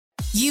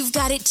You've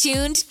got it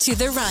tuned to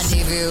The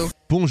Rendezvous.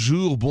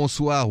 Bonjour,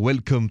 bonsoir,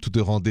 welcome to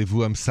The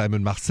Rendezvous. I'm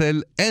Simon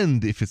Marcel,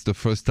 and if it's the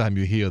first time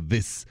you hear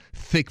this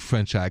thick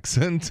French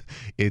accent,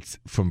 it's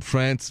from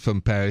France, from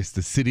Paris,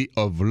 the city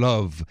of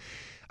love.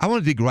 I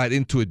want to dig right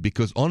into it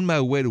because on my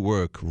way to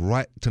work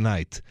right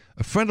tonight,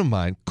 a friend of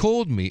mine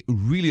called me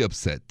really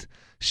upset.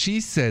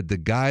 She said the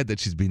guy that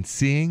she's been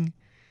seeing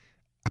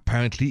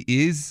apparently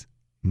is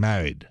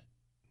married.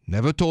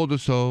 Never told her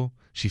so.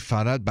 She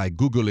found out by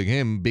Googling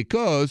him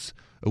because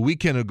a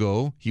weekend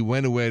ago he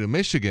went away to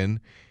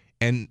Michigan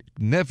and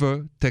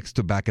never texted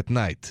her back at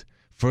night.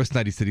 First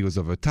night he said he was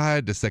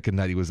overtired. The second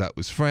night he was out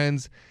with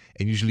friends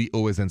and usually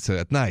always answer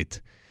at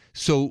night.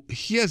 So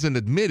he hasn't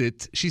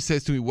admitted. She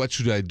says to me, what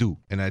should I do?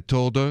 And I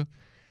told her,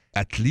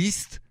 at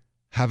least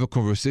have a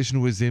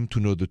conversation with him to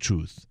know the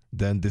truth.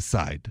 Then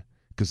decide.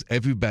 Because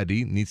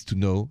everybody needs to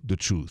know the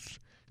truth.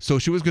 So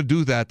she was going to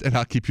do that, and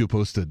I'll keep you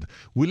posted.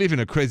 We live in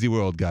a crazy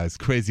world, guys.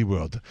 Crazy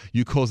world.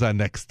 Your calls are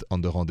next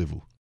on The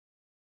Rendezvous.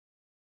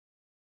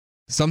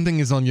 Something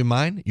is on your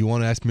mind? You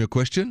want to ask me a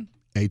question?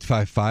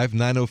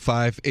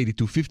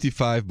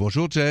 855-905-8255.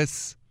 Bonjour,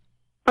 Jess.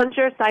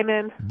 Bonjour,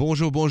 Simon.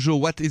 Bonjour,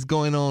 bonjour. What is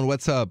going on?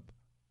 What's up?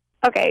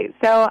 Okay,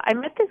 so I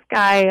met this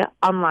guy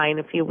online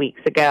a few weeks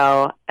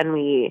ago, and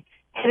we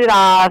hit it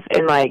off,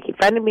 and, he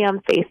friended me on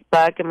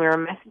Facebook, and we were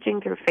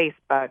messaging through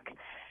Facebook.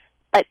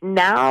 But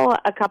now,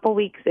 a couple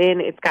weeks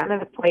in, it's gotten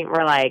to the point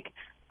where,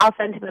 I'll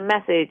send him a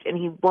message, and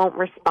he won't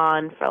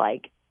respond for,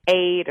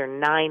 8 or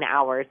 9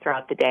 hours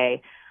throughout the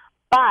day.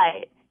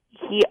 But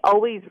he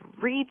always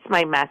reads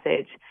my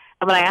message,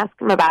 and when I ask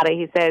him about it,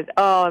 he says,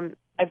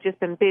 I've just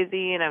been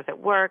busy, and I was at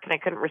work, and I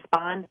couldn't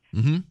respond.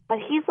 Mm-hmm. But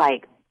he's,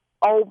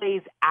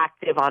 always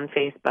active on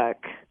Facebook.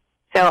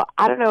 So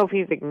I don't know if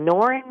he's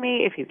ignoring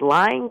me, if he's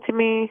lying to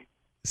me.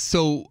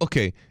 So,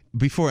 okay,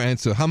 before I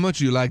answer, how much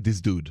do you like this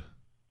dude?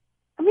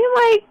 I mean,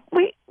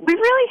 we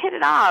really hit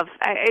it off.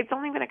 It's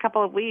only been a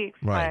couple of weeks,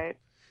 right.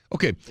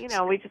 Okay.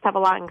 But, we just have a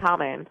lot in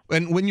common.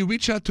 And when you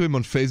reach out to him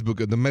on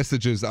Facebook, the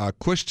messages are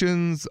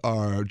questions,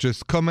 are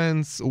just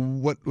comments?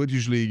 What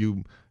usually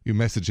you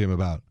message him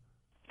about?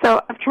 So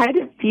I've tried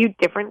a few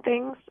different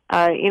things.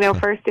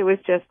 First it was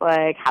just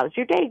how's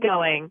your day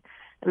going?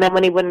 And then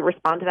when he wouldn't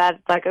respond to that,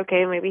 it's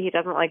okay, maybe he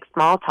doesn't like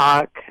small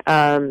talk.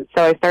 So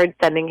I started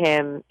sending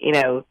him,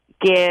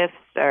 gifts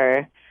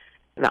or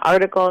an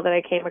article that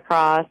I came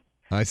across.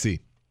 I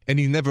see. And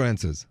he never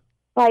answers?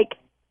 8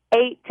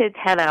 to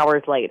 10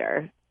 hours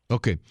later.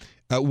 Okay.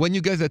 When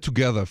you guys are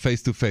together,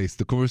 face-to-face,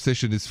 the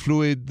conversation is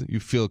fluid, you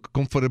feel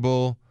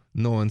comfortable,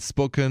 no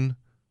unspoken?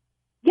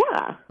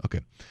 Yeah. Okay.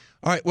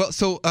 All right. Well,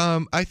 so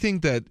I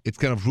think that it's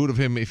kind of rude of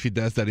him if he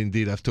does that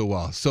indeed after a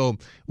while. So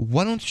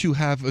why don't you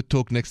have a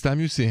talk next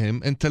time you see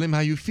him and tell him how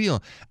you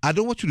feel? I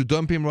don't want you to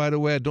dump him right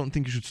away. I don't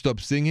think you should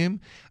stop seeing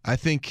him. I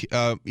think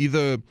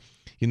either...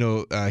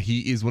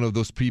 he is one of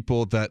those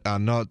people that are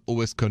not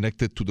always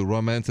connected to the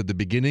romance at the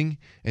beginning,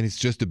 and it's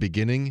just the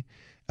beginning.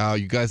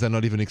 You guys are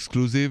not even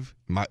exclusive.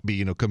 Might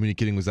be,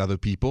 communicating with other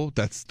people.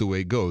 That's the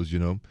way it goes,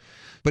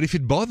 But if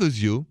it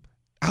bothers you,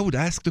 I would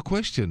ask the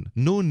question.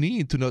 No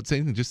need to not say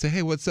anything. Just say,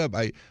 hey, what's up?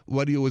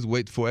 Why do you always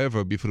wait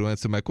forever before you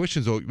answer my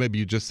questions? Or maybe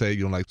you just say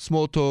you don't like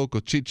small talk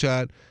or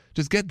chit-chat.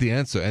 Just get the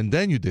answer, and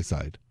then you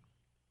decide.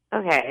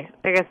 Okay,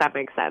 I guess that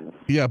makes sense.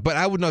 Yeah, but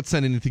I would not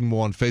send anything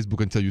more on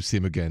Facebook until you see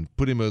him again.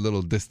 Put him a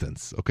little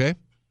distance, okay?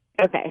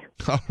 Okay.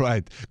 All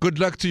right. Good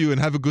luck to you and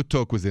have a good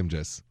talk with him,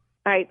 Jess.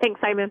 All right, thanks,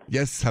 Simon.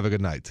 Yes, have a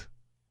good night.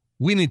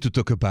 We need to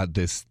talk about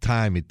this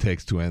time it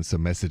takes to answer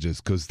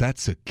messages because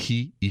that's a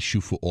key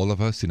issue for all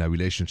of us in our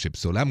relationship.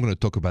 So I'm going to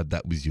talk about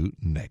that with you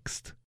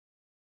next.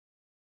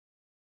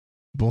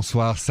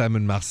 Bonsoir,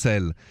 Simon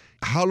Marcel.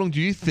 How long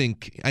do you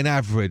think, on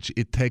average,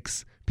 it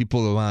takes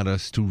people around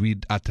us to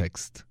read our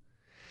text?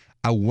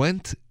 I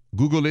went,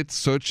 Google it,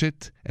 search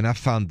it, and I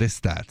found this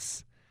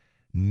stats.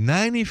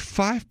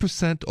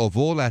 95% of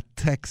all our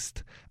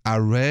text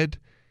are read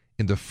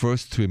in the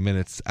first 3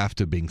 minutes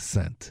after being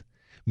sent.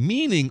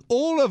 Meaning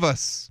all of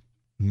us,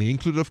 me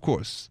included of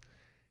course,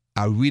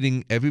 are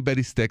reading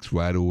everybody's text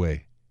right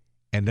away.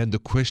 And then the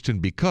question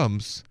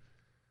becomes,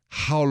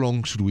 how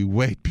long should we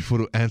wait before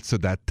to answer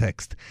that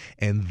text?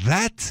 And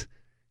that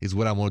is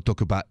what I want to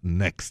talk about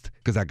next,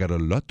 because I got a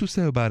lot to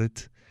say about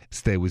it.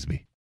 Stay with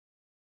me.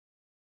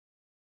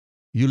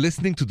 You're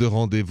listening to The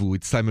Rendezvous.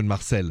 It's Simon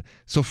Marcel.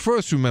 So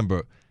first,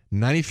 remember,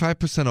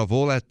 95% of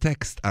all our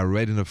texts are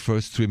read in the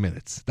first 3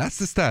 minutes. That's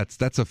the stats.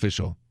 That's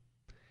official.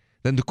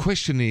 Then the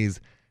question is,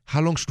 how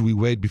long should we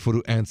wait before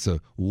to answer?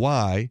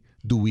 Why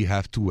do we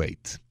have to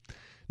wait?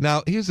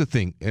 Now, here's the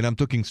thing, and I'm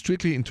talking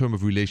strictly in terms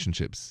of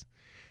relationships.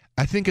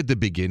 I think at the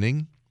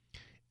beginning,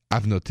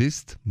 I've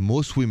noticed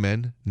most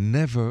women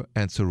never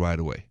answer right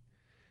away.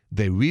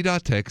 They read our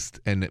text,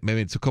 and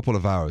maybe it's a couple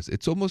of hours.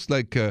 It's almost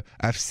like,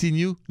 I've seen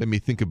you, let me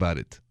think about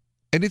it.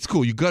 And it's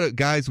cool.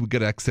 Guys, we got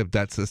to accept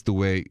that's the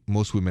way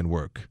most women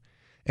work.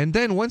 And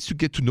then once you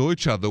get to know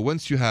each other,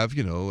 once you have,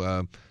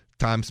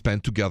 time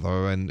spent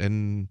together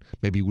and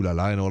maybe ooh la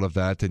la and all of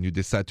that, and you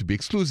decide to be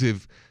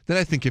exclusive, then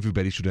I think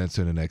everybody should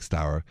answer in the next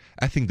hour.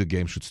 I think the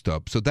game should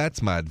stop. So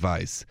that's my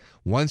advice.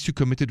 Once you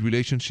committed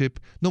relationship,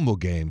 no more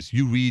games.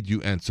 You read,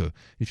 you answer.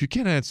 If you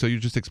can't answer, you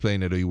just explain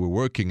that you were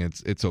working.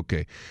 It's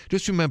okay.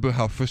 Just remember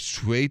how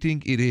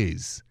frustrating it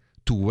is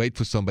to wait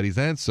for somebody's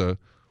answer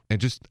and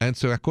just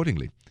answer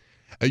accordingly.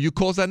 Your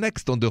calls are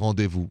next on the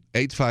Rendezvous,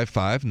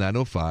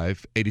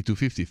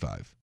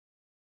 855-905-8255.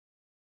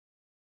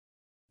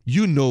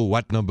 You know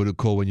what number to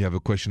call when you have a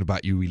question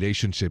about your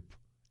relationship.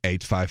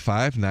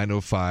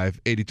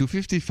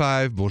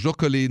 855-905-8255. Bonjour,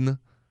 Colleen.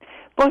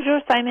 Bonjour,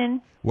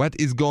 Simon. What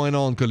is going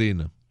on,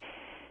 Colleen?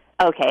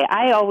 Okay,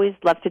 I always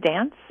love to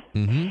dance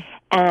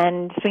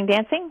and swing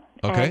dancing.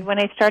 Okay. And when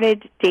I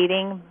started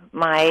dating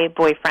my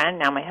boyfriend,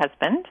 now my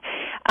husband,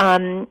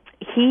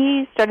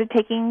 he started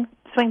taking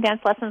swing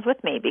dance lessons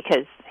with me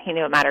because he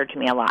knew it mattered to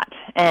me a lot.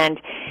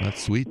 And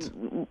that's sweet.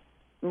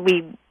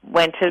 We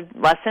went to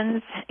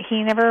lessons.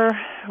 He never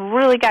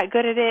really got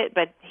good at it,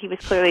 but he was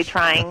clearly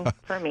trying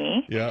for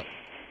me. Yeah.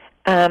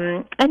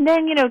 And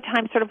then,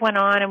 time sort of went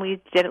on, and we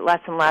did it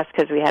less and less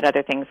because we had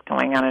other things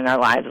going on in our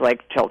lives,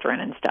 like children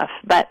and stuff.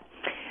 But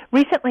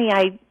recently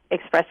I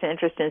expressed an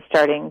interest in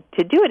starting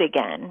to do it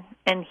again,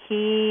 and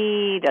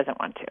he doesn't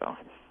want to.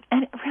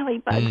 And it really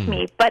bugs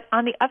me. But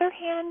on the other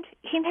hand,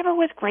 he never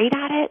was great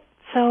at it.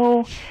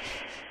 So,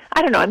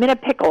 I don't know. I'm in a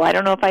pickle. I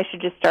don't know if I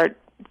should just start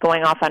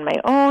going off on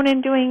my own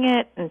and doing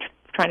it and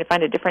trying to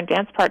find a different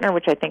dance partner,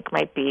 which I think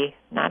might be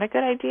not a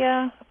good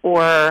idea,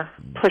 or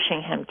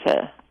pushing him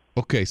to.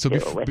 Okay, so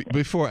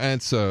before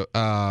answer,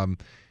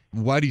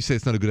 why do you say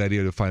it's not a good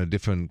idea to find a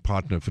different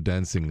partner for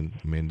dancing?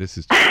 I mean, this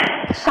is.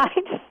 I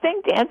just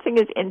think dancing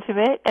is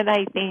intimate, and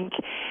I think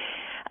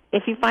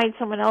if you find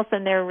someone else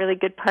and they're a really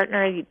good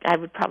partner, I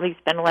would probably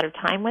spend a lot of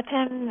time with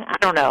him. I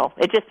don't know.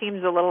 It just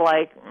seems a little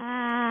like.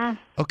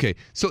 Okay,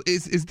 so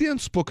is the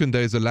unspoken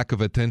there is a lack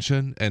of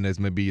attention, and there's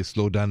maybe a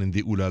slowdown in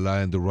the ooh la la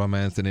and the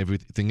romance and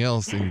everything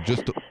else, and you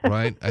just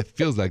right? It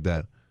feels like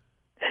that.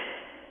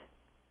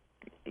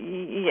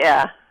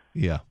 Yeah.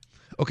 Yeah.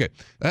 Okay.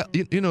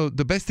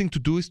 The best thing to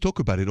do is talk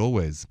about it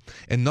always.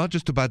 And not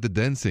just about the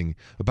dancing,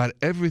 about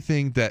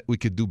everything that we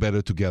could do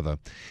better together.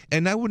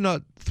 And I would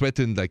not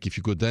threaten, like, if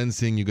you go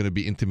dancing, you're going to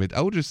be intimate.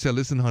 I would just say,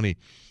 listen, honey,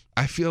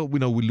 I feel, we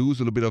lose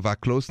a little bit of our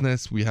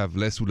closeness. We have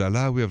less ooh la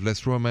la. We have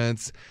less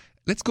romance.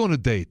 Let's go on a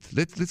date.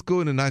 Let's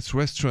go in a nice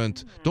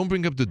restaurant. Don't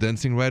bring up the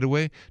dancing right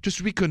away.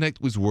 Just reconnect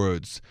with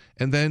words.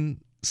 And then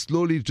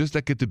slowly, just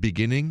like at the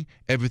beginning,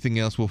 everything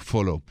else will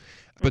follow.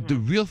 But the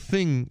real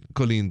thing,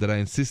 Colleen, that I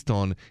insist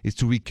on is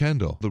to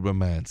rekindle the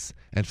romance.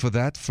 And for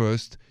that,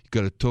 first, you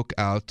got to talk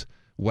out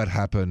what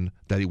happened,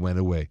 that it went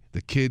away.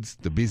 The kids,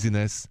 the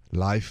busyness,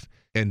 life.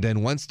 And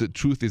then once the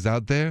truth is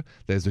out there,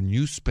 there's a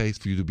new space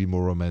for you to be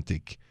more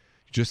romantic.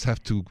 You just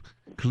have to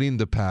clean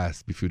the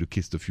past before you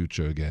kiss the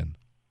future again.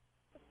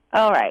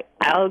 All right.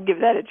 I'll give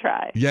that a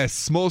try. Yes,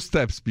 small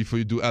steps before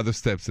you do other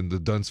steps in the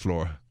dance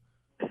floor.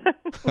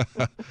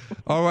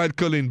 All right,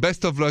 Colleen,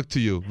 best of luck to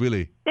you,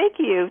 really. Thank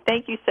you.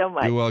 Thank you so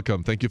much. You're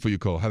welcome. Thank you for your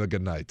call. Have a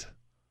good night.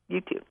 You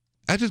too.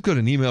 I just got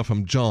an email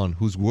from John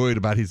who's worried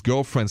about his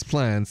girlfriend's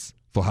plans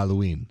for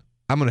Halloween.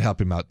 I'm going to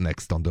help him out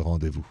next on The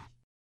Rendezvous.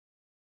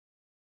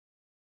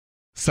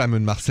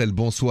 Simon Marcel,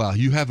 bonsoir.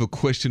 You have a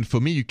question for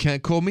me? You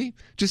can't call me?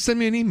 Just send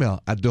me an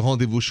email at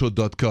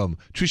therendezvousshow.com.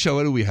 Trisha,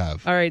 what do we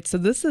have? All right, so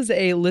this is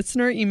a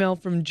listener email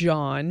from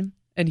John.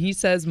 And he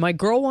says, my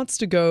girl wants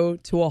to go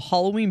to a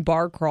Halloween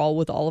bar crawl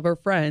with all of her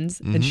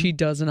friends, and she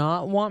does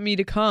not want me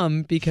to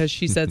come because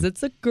she says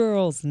it's a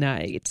girls'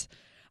 night.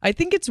 I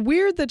think it's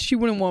weird that she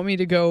wouldn't want me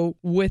to go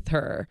with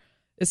her,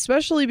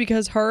 especially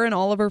because her and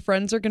all of her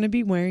friends are going to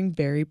be wearing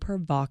very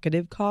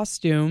provocative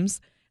costumes,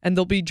 and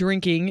they'll be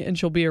drinking, and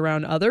she'll be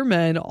around other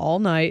men all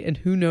night, and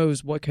who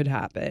knows what could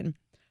happen.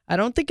 I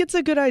don't think it's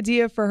a good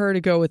idea for her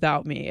to go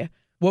without me.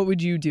 What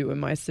would you do in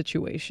my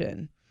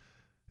situation?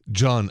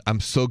 John,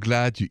 I'm so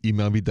glad you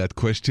emailed me that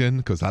question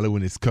because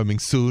Halloween is coming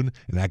soon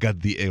and I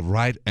got the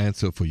right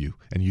answer for you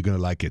and you're going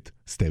to like it.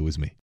 Stay with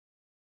me.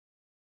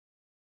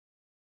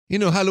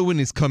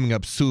 Halloween is coming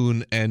up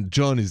soon and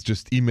John has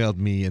just emailed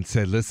me and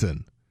said,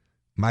 listen,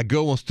 my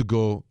girl wants to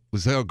go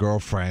with her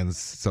girlfriends,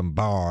 some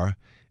bar,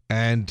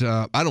 and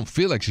I don't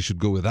feel like she should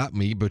go without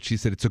me, but she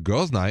said it's a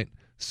girls' night,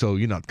 so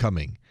you're not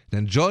coming.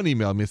 Then John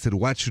emailed me and said,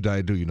 what should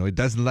I do? He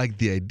doesn't like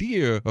the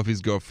idea of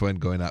his girlfriend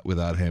going out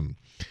without him.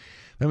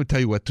 Let me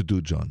tell you what to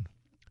do, John.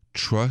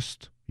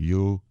 Trust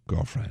your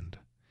girlfriend.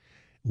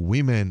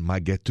 Women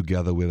might get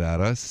together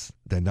without us.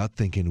 They're not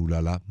thinking ooh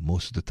la la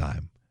most of the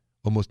time.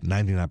 Almost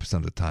 99%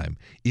 of the time.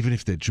 Even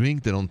if they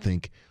drink, they don't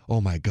think,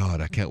 oh my God,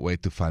 I can't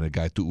wait to find a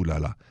guy to ooh la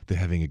la. They're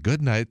having a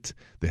good night.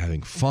 They're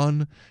having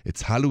fun.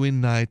 It's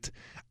Halloween night.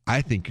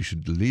 I think you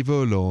should leave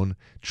her alone,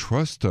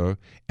 trust her,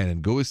 and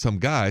then go with some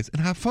guys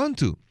and have fun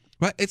too.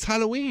 Right? It's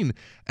Halloween.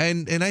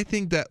 And I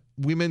think that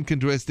women can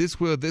dress this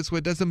way or this way.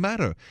 It doesn't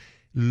matter.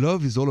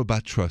 Love is all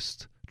about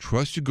trust.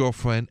 Trust your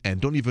girlfriend and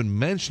don't even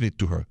mention it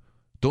to her.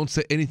 Don't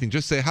say anything.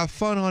 Just say, have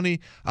fun, honey.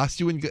 I'll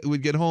see you when we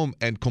get home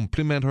and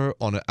compliment her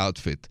on her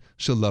outfit.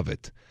 She'll love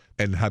it.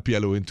 And happy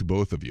Halloween to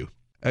both of you.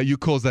 You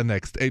calls are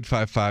next,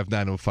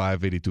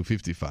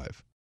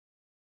 855-905-8255.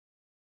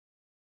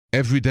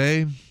 Every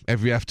day,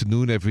 every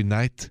afternoon, every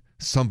night,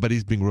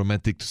 somebody's being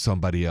romantic to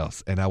somebody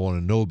else, and I want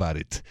to know about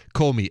it.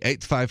 Call me,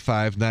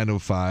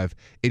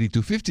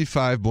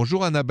 855-905-8255.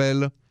 Bonjour,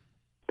 Annabelle.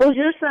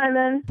 Bonjour,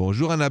 Simon.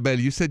 Bonjour, Annabelle.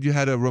 You said you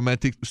had a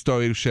romantic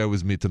story to share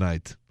with me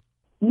tonight.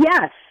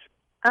 Yes.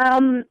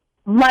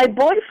 My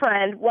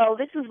boyfriend, well,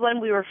 this is when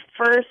we were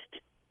first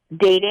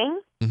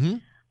dating. Mm-hmm.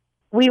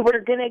 We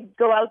were going to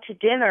go out to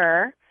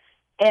dinner,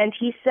 and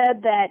he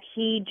said that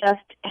he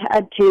just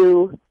had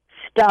to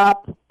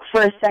stop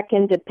for a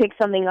second to pick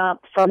something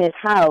up from his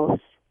house.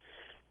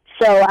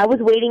 So I was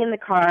waiting in the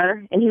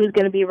car, and he was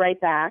going to be right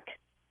back.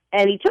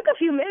 And he took a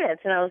few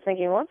minutes, and I was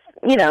thinking, what's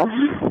going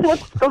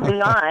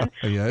on?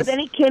 Yes. But then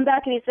he came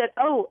back, and he said,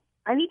 oh,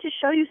 I need to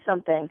show you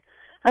something.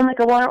 I'm like,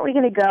 well, aren't we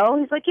going to go?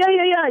 He's like, yeah,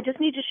 I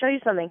just need to show you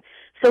something.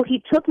 So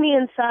he took me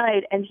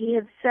inside, and he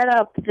had set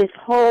up this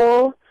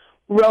whole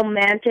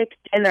romantic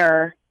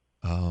dinner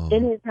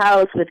in his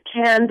house with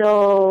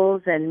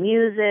candles and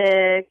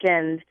music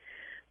and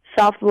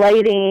soft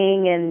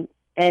lighting,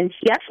 and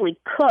he actually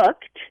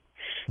cooked.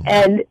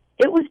 And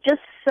it was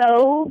just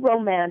so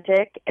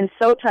romantic and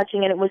so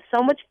touching, and it was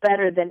so much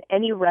better than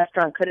any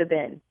restaurant could have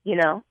been, you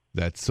know?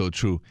 That's so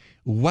true.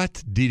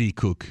 What did he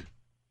cook?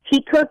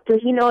 He cooked,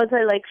 he knows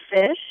I like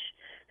fish,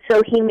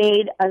 so he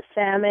made a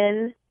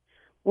salmon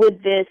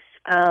with this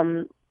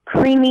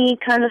creamy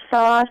kind of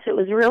sauce. It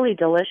was really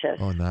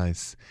delicious. Oh,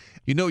 nice.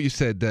 You know, you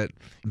said that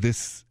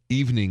this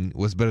evening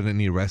was better than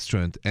any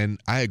restaurant, and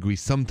I agree.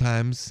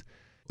 Sometimes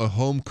a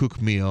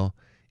home-cooked meal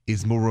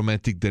is more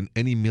romantic than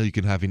any meal you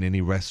can have in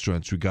any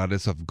restaurant,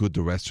 regardless of good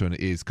the restaurant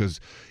is, because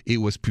it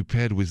was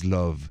prepared with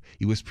love,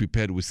 it was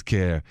prepared with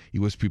care, it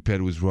was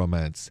prepared with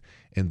romance.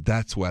 And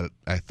that's why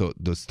I thought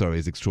the story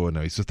is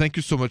extraordinary. So thank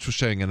you so much for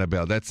sharing,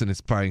 Annabelle. That's an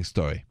inspiring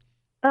story.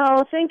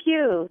 Oh, thank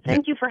you.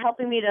 Thank you for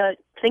helping me to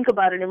think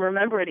about it and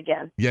remember it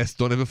again. Yes,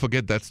 don't ever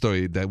forget that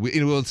story.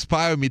 It will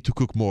inspire me to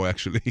cook more,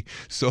 actually.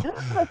 So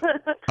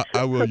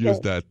I will use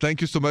that.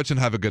 Thank you so much and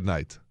have a good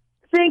night.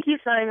 Thank you,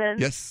 Simon.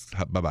 Yes,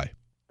 bye-bye.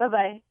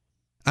 Bye-bye.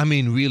 I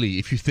mean, really,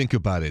 if you think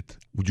about it,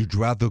 would you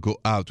rather go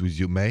out with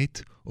your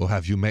mate or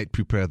have your mate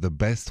prepare the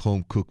best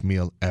home-cooked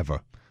meal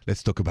ever?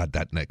 Let's talk about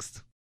that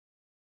next.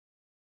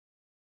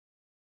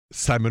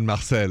 Simon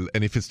Marcel,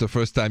 and if it's the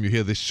first time you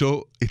hear this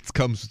show, it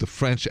comes with a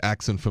French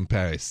accent from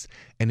Paris.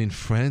 And in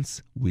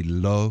France, we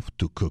love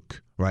to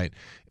cook, right?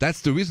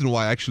 That's the reason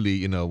why,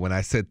 actually, when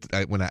I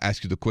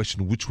asked you the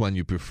question, which one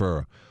you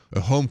prefer,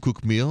 a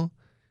home-cooked meal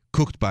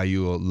cooked by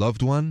your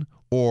loved one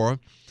or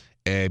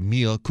a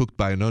meal cooked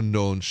by an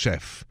unknown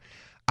chef.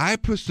 I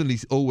personally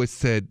always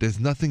said there's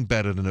nothing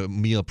better than a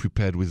meal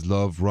prepared with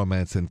love,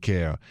 romance, and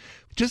care.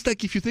 Just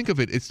like if you think of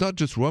it, it's not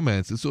just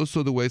romance. It's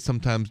also the way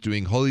sometimes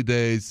during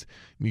holidays,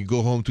 you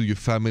go home to your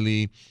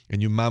family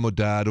and your mom or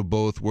dad or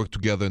both work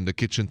together in the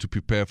kitchen to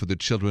prepare for the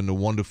children a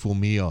wonderful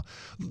meal.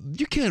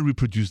 You can't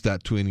reproduce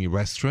that to any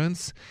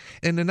restaurants.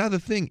 And another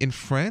thing, in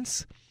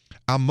France,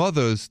 our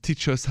mothers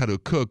teach us how to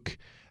cook.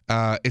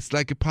 It's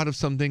like a part of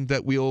something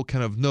that we all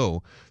kind of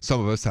know.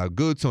 Some of us are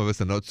good, some of us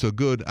are not so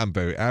good. I'm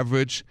very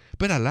average,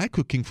 but I like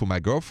cooking for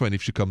my girlfriend.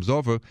 If she comes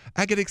over,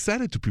 I get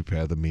excited to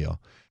prepare the meal.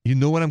 You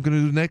know what I'm going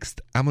to do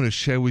next? I'm going to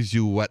share with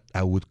you what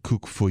I would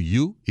cook for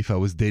you if I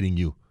was dating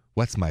you.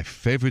 What's my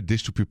favorite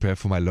dish to prepare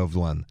for my loved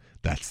one?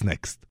 That's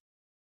next.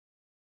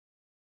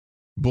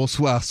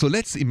 Bonsoir. So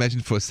let's imagine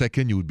for a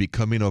second you would be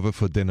coming over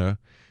for dinner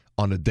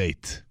on a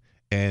date.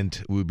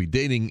 And we'll be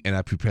dating and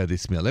I prepare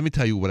this meal. Let me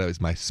tell you what is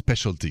my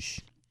specialty.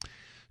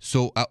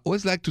 So I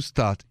always like to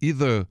start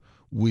either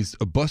with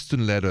a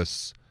Boston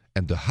lettuce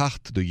and the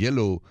heart, the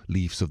yellow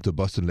leaves of the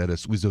Boston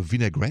lettuce with a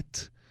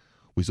vinaigrette,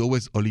 with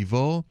always olive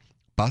oil,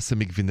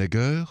 balsamic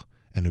vinegar,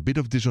 and a bit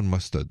of Dijon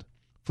mustard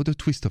for the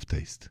twist of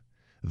taste.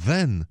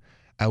 Then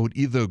I would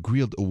either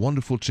grill a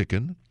wonderful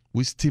chicken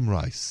with steamed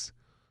rice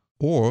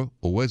or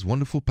always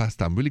wonderful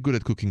pasta. I'm really good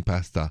at cooking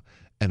pasta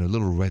and a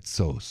little red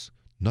sauce.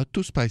 Not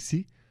too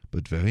spicy,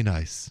 but very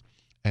nice.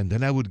 And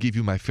then I would give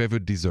you my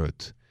favorite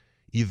dessert.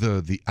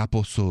 Either the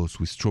applesauce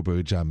with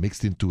strawberry jam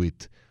mixed into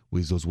it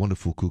with those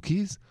wonderful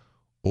cookies,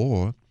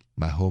 or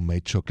my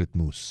homemade chocolate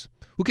mousse.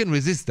 Who can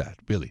resist that,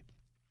 really?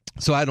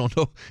 So I don't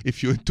know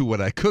if you're into what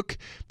I cook,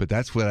 but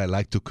that's what I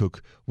like to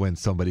cook when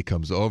somebody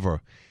comes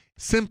over.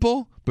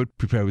 Simple, but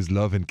prepare with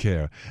love and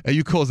care. And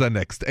you calls are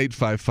next,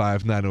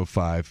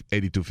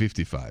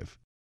 855-905-8255.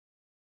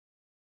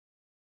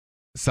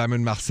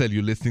 Simon Marcel,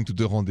 you're listening to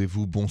The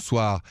Rendezvous.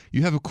 Bonsoir.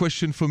 You have a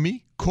question for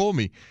me? Call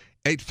me.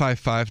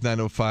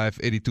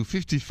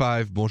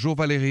 855-905-8255. Bonjour,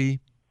 Valérie.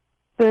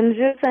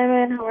 Bonjour,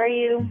 Simon. How are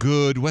you?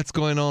 Good. What's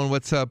going on?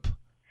 What's up?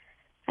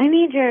 I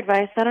need your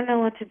advice. I don't know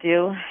what to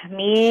do.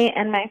 Me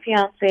and my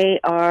fiance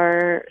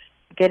are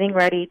getting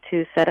ready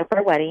to set up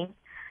our wedding.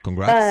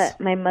 Congrats. But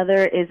my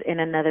mother is in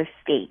another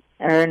state,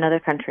 or another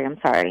country, I'm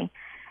sorry.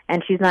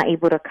 And she's not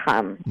able to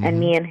come. Mm-hmm. And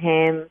me and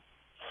him,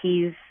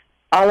 he's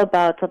all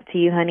about, it's up to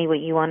you, honey, what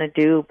you want to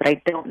do. But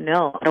I don't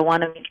know. I don't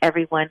want to make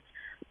everyone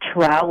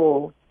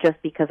travel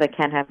just because I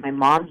can't have my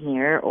mom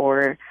here,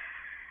 or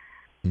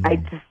I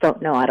just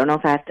don't know. I don't know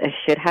if I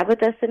should have a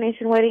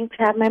destination wedding to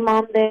have my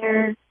mom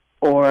there,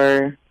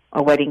 or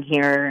a wedding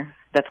here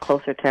that's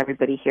closer to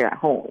everybody here at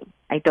home.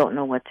 I don't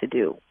know what to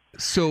do.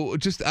 So,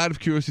 just out of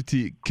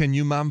curiosity, can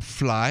your mom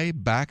fly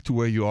back to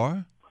where you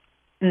are?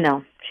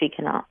 No, she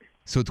cannot.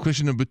 So,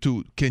 question number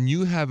 2, can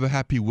you have a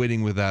happy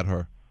wedding without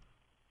her?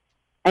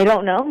 I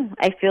don't know.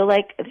 I feel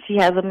like she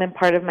hasn't been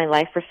part of my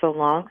life for so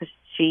long because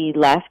she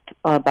left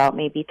about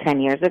maybe 10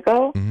 years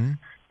ago. Mm-hmm.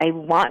 I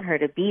want her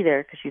to be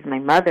there because she's my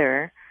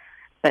mother,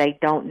 but I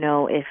don't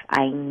know if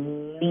I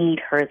need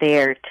her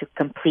there to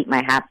complete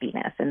my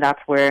happiness. And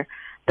that's where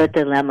the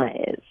dilemma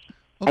is.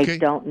 Okay. I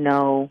don't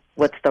know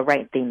what's the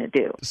right thing to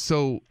do.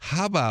 So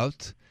how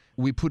about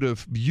we put a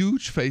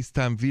huge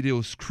FaceTime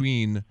video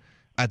screen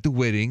at the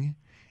wedding,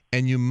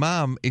 and your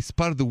mom is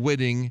part of the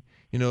wedding,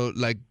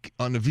 like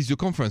on a video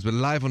conference, but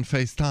live on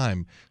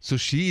FaceTime. So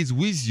she is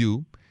with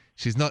you.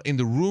 She's not in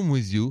the room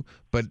with you,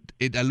 but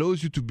it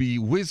allows you to be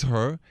with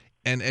her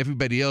and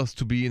everybody else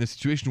to be in a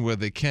situation where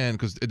they can,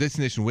 because a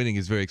destination wedding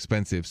is very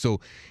expensive. So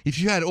if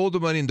you had all the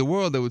money in the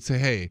world, I would say,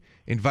 hey,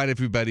 invite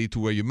everybody to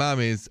where your mom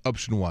is,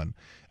 option 1.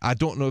 I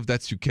don't know if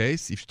that's your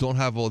case. If you don't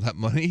have all that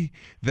money,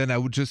 then I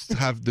would just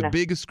have the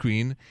bigger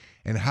screen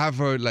and have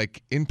her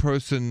like in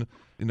person,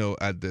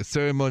 at the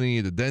ceremony,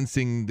 the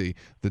dancing, the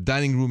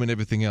dining room and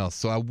everything else.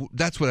 So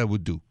that's what I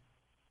would do.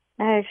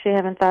 I actually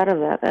haven't thought of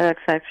that. That's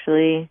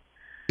actually...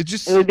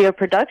 It would be a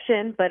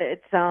production, but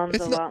it sounds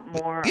a lot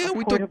more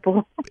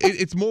affordable.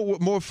 It's more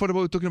affordable.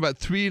 We're talking about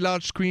 3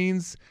 large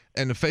screens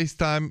and a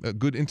FaceTime, a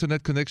good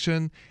internet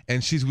connection,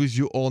 and she's with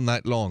you all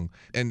night long.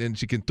 And then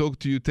she can talk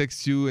to you,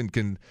 text you, and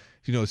can,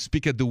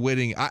 speak at the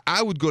wedding.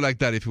 I would go like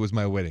that if it was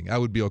my wedding. I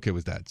would be okay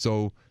with that.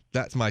 So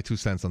that's my 2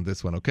 cents on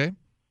this one, okay?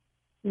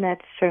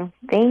 That's true.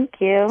 Thank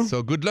you.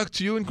 So good luck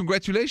to you and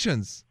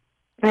congratulations.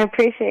 I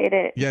appreciate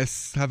it.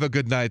 Yes, have a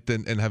good night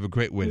and have a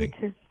great wedding.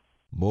 You too.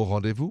 More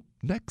rendezvous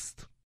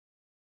next.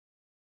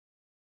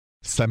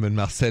 Simon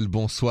Marcel,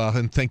 bonsoir,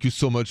 and thank you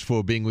so much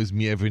for being with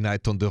me every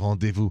night on The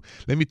Rendezvous.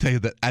 Let me tell you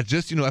that I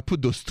just, I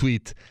put those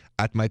tweets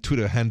at my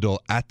Twitter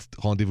handle, at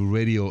Rendezvous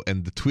Radio,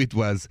 and the tweet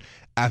was,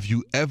 have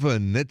you ever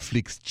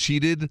Netflix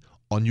cheated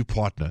on your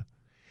partner?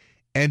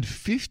 And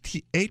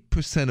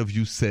 58% of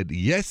you said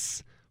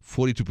yes,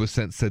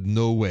 42% said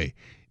no way,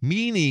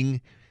 meaning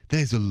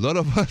there's a lot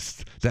of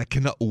us that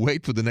cannot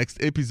wait for the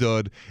next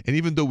episode. And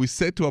even though we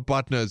said to our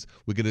partners,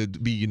 we're going to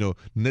be,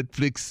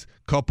 Netflix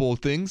couple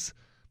things,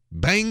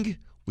 bang,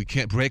 we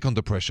can't break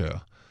under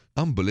pressure.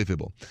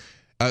 Unbelievable.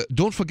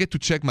 Don't forget to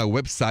check my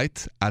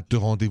website at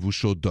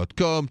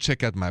therendezvousshow.com.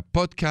 Check out my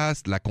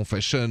podcast, La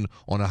Confession,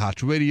 on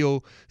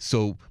iHeartRadio.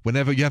 So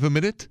whenever you have a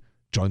minute,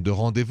 join the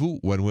rendezvous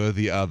one way or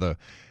the other.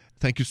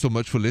 Thank you so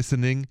much for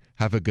listening.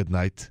 Have a good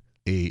night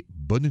et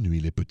bonne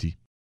nuit les petits.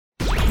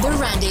 The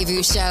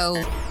Rendezvous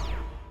Show.